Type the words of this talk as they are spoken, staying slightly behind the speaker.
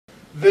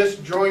this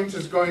joint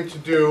is going to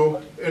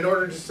do in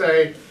order to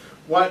say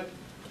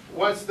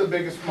what's the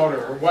biggest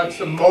motor, or what's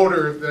the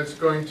motor that's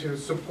going to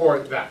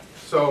support that.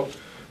 So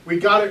we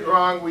got it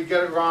wrong, we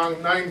get it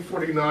wrong.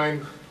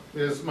 949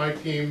 is my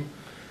team.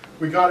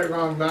 We got it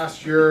wrong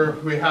last year.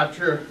 We had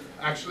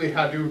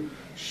to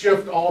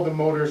shift all the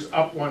motors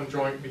up one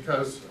joint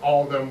because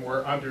all of them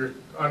were under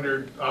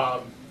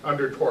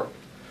torque.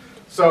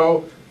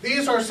 So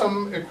these are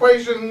some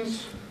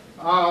equations.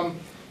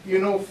 You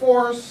know,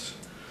 force,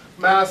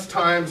 mass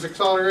times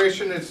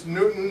acceleration, it's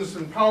newtons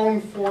and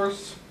pound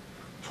force.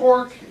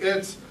 Torque,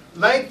 it's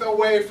length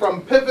away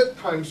from pivot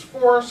times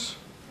force.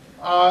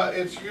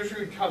 It's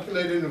usually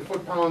calculated in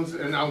foot-pounds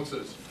and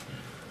ounces.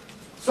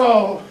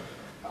 So,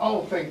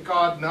 oh, thank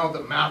God, now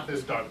the math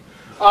is done.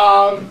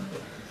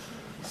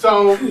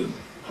 So,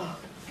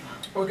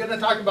 we're going to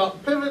talk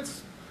about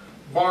pivots,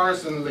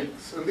 bars, and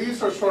links. And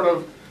these are sort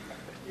of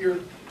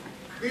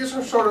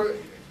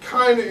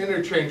kind of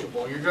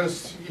interchangeable. You're going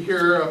to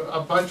hear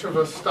a bunch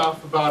of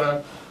stuff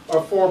about a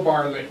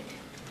 4-bar link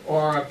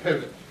or a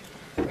pivot.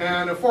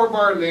 And a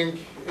 4-bar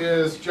link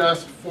is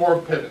just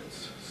 4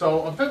 pivots.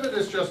 So a pivot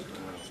is just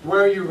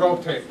where you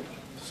rotate.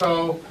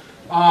 So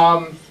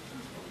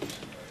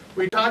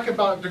we talk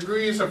about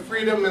degrees of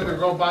freedom in the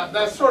robot.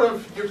 That's sort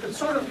of, you can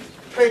sort of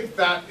take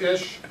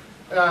that-ish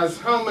as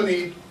how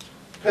many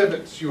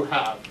pivots you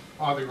have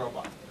on the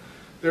robot.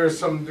 There's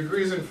some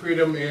degrees of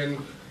freedom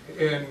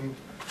in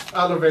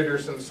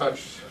elevators and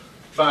such,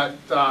 but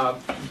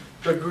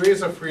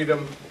degrees of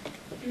freedom.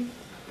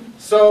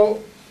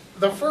 So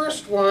the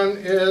first one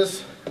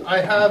is I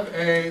have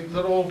a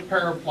little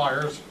pair of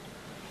pliers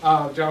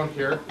down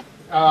here.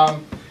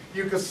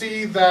 You can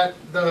see that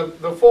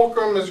the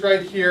fulcrum is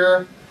right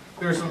here.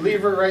 There's a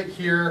lever right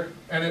here,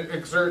 and it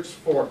exerts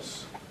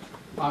force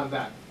on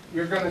that.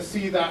 You're going to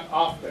see that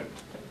often.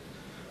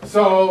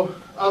 So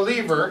a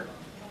lever,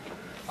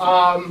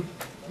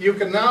 you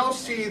can now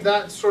see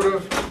that sort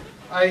of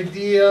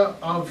idea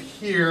of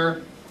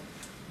here.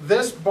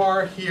 This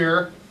bar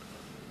here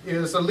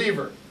is a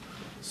lever.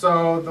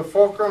 So the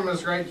fulcrum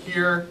is right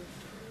here.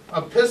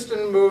 A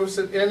piston moves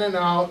it in and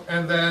out,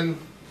 and then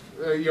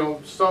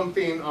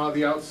something on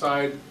the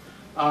outside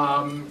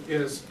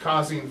is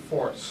causing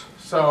force.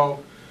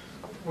 So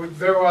we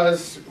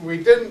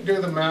didn't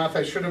do the math.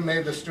 I should have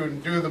made the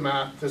student do the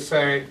math to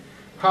say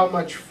how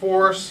much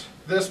force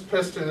this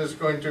piston is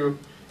going to,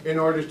 in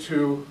order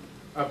to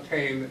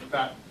obtain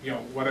that,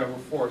 whatever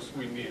force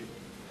we need.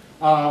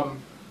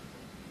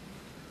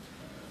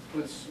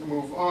 Let's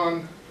move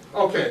on.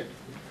 Okay,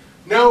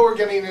 now we're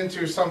getting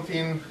into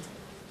something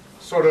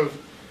sort of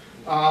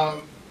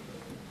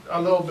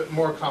a little bit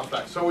more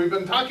complex. So we've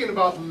been talking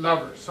about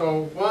levers.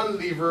 So one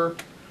lever,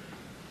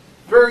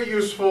 very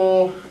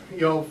useful,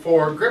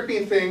 for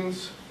gripping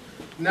things.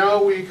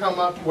 Now we come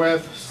up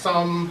with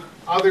some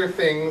other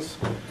things,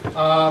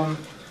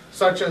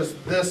 such as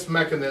this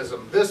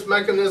mechanism. This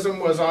mechanism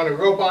was on a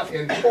robot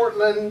in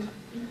Portland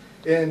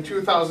in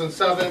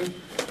 2007.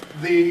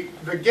 The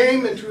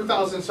game in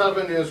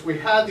 2007 is we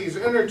had these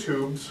inner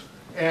tubes,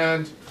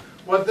 and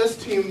what this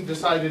team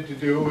decided to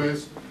do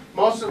is,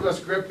 most of us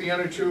grip the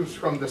inner tubes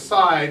from the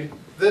side.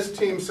 This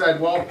team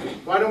said, well,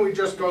 why don't we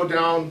just go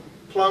down,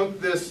 plunk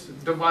this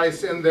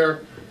device in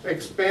there,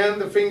 expand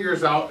the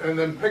fingers out, and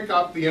then pick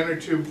up the inner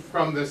tube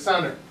from the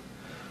center.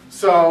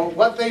 So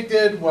what they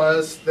did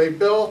was they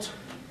built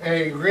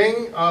a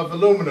ring of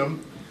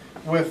aluminum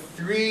with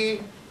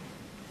 3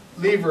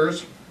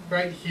 levers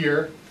right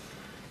here,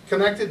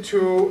 connected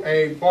to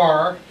a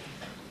bar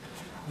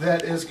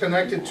that is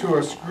connected to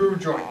a screw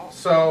joint.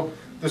 So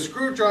the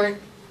screw joint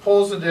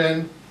pulls it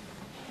in,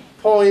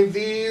 pulling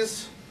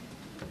these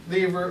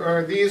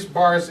these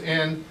bars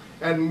in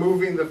and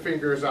moving the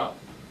fingers out.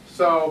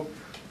 So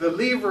the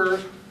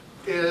lever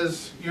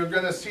is, you're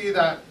going to see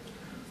that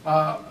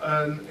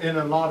in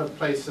a lot of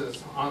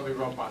places on the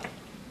robot.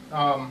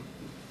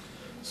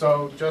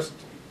 So just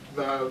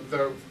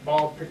the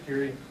ball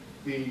picking,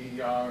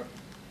 the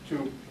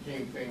tube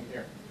picking thing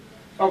here.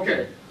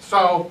 Okay,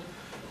 so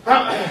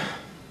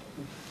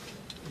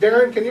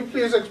Darren, can you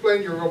please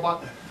explain your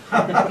robot?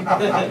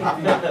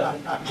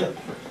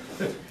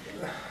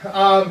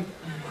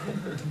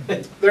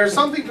 There's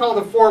something called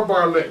a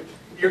 4-bar link.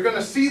 You're going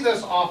to see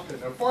this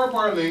often. A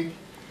 4-bar link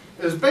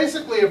is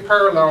basically a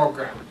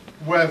parallelogram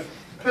with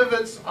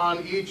pivots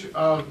on each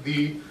of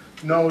the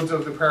nodes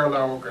of the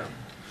parallelogram.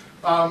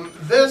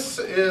 This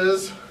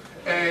is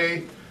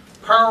a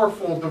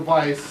powerful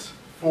device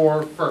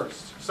for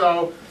FIRST.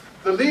 So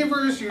the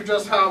levers,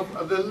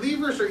 the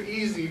levers are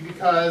easy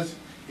because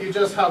you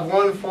just have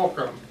one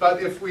fulcrum.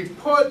 But if we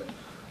put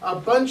a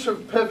bunch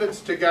of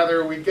pivots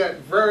together, we get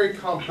very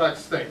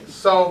complex things.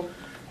 So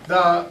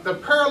the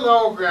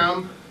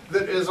parallelogram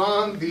that is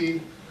on the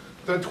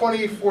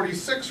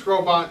 2046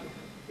 robot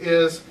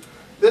is,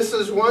 this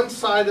is one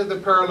side of the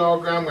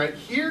parallelogram right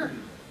here,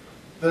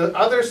 the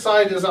other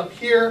side is up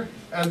here,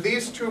 and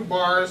these 2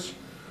 bars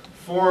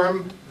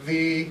form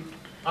the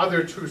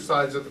other 2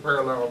 sides of the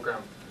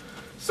parallelogram.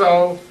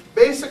 So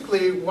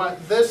basically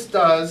what this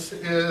does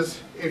is,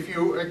 if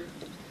you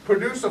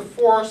produce a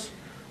force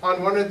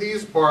on one of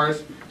these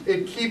bars,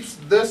 it keeps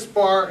this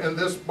bar and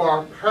this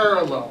bar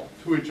parallel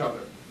to each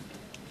other.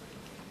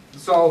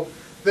 So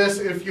this,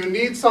 if you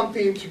need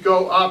something to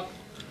go up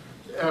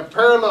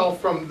parallel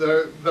from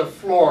the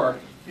floor,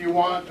 you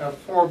want a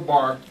 4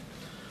 bar.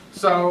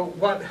 So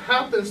what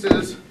happens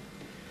is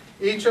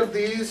each of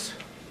these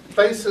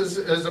places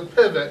is a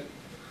pivot.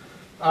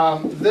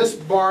 This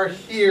bar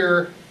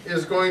here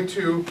is going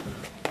to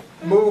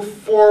move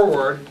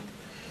forward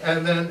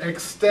and then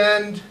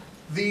extend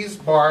these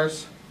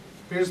bars.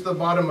 Here's the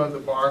bottom of the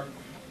bar.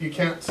 You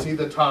can't see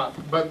the top,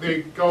 but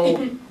they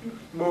go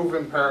move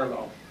in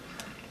parallel.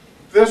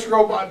 This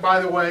robot, by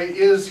the way,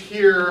 is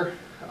here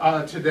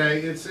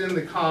today. It's in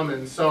the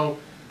Commons. So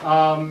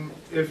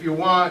if you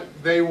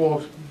want, they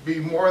will be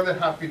more than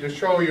happy to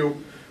show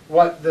you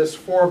what this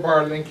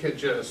 4-bar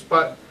linkage is.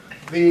 But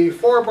the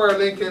 4-bar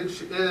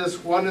linkage is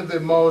one of the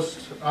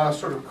most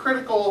sort of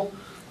critical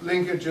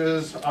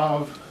linkages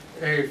of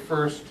a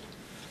FIRST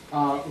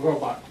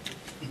robot.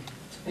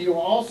 You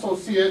will also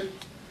see it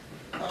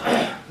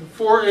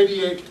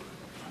 488,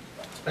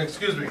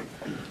 excuse me,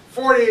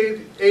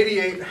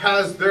 488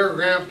 has their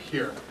ramp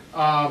here.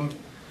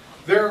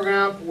 Their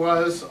ramp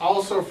was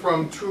also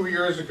from 2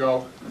 years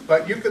ago,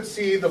 but you could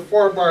see the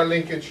 4-bar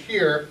linkage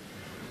here.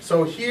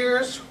 So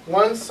here's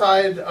one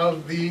side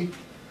of the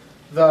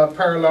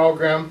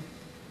parallelogram.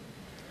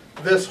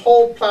 This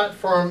whole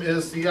platform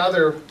is the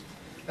other,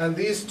 and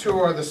these two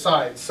are the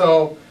sides.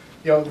 So,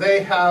 you know,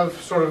 they have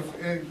sort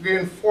of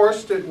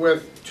reinforced it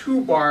with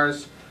 2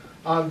 bars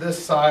on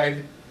this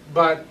side,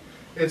 but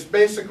it's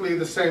basically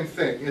the same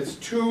thing. It's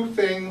 2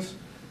 things,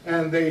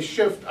 and they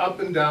shift up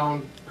and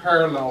down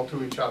parallel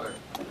to each other.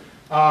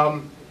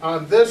 On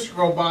this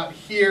robot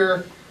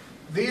here,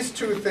 these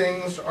 2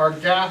 things are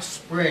gas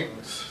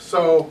springs.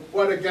 So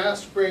what a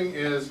gas spring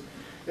is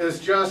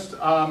just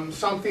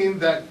something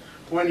that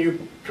when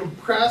you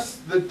compress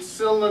the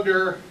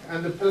cylinder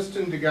and the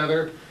piston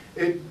together,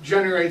 it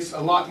generates a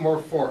lot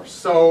more force.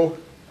 So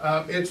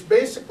it's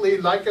basically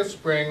like a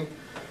spring.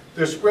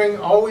 The spring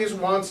always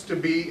wants to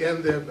be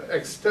in the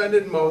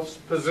extended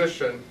most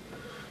position.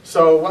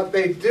 So what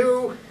they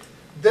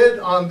did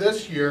on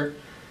this year,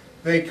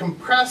 they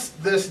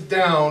compressed this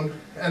down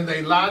and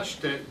they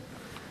latched it.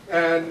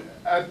 And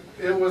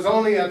it was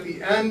only at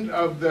the end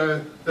of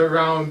the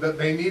round that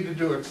they needed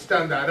to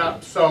extend that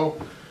up. So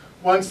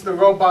once the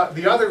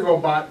other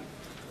robot,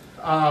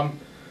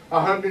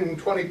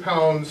 120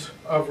 pounds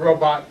of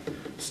robot,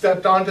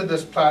 stepped onto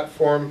this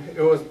platform,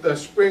 the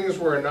springs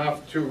were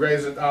enough to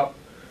raise it up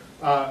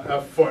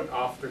a foot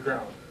off the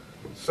ground.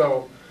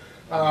 So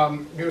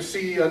you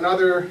see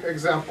another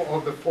example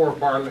of the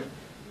 4-bar link.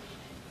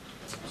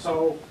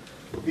 So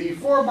the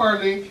 4-bar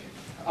link,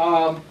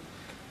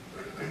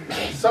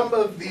 some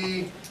of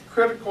the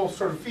critical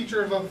sort of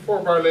features of the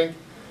 4-bar link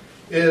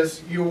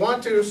is you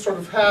want to sort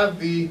of have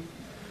the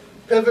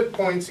pivot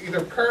points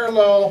either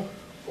parallel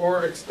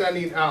or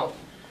extending out.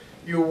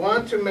 You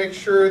want to make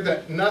sure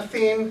that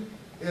nothing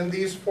in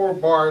these 4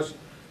 bars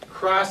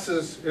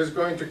is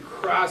going to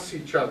cross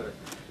each other.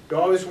 You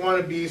always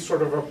want to be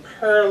sort of a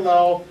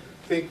parallel,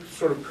 think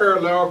sort of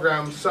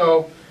parallelogram.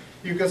 So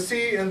you can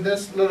see in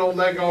this little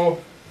Lego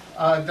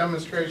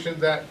demonstration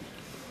that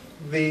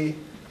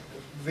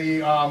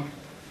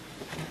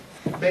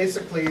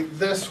basically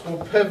this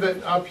will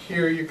pivot up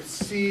here. You can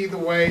see the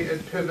way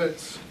it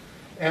pivots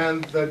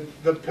and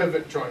the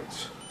pivot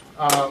joints.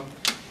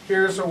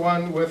 Here's a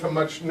one with a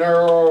much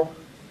narrower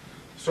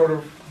sort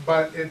of,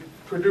 but it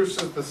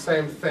produces the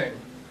same thing.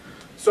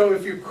 So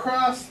if you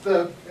cross 2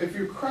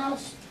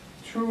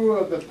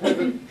 of the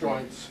pivot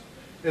joints,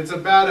 it's a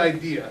bad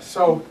idea.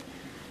 So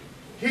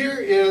here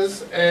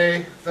is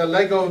the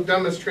Lego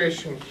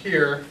demonstration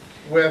here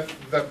with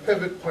the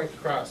pivot point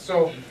cross.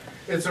 So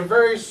it's a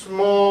very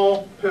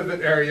small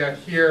pivot area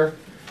here.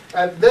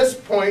 At this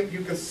point,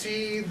 you can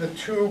see the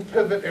 2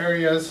 pivot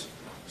areas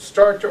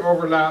start to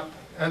overlap,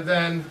 and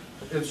then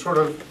it's sort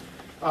of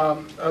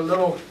a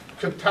little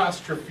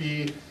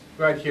catastrophe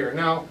right here.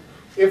 Now,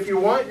 if you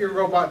want your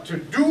robot to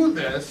do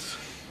this,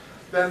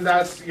 then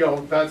that's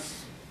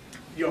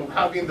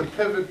having the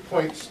pivot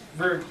points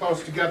very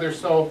close together,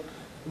 so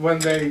when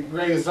they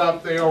raise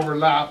up, they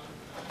overlap.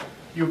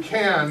 You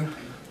can,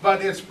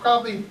 but it's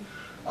probably,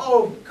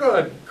 oh,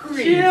 good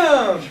grief.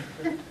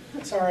 Jim!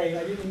 Sorry,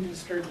 I didn't mean to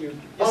disturb you.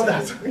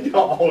 Yes,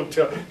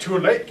 too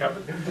late,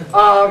 Kevin.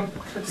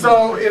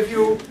 So if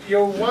you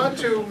want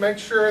to make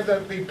sure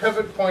that the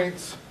pivot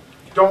points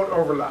don't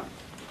overlap,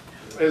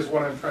 is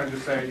what I'm trying to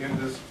say in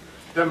this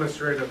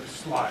demonstrative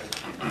slide.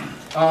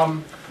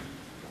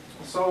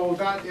 So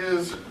that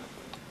is,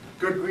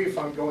 good grief,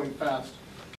 I'm going fast.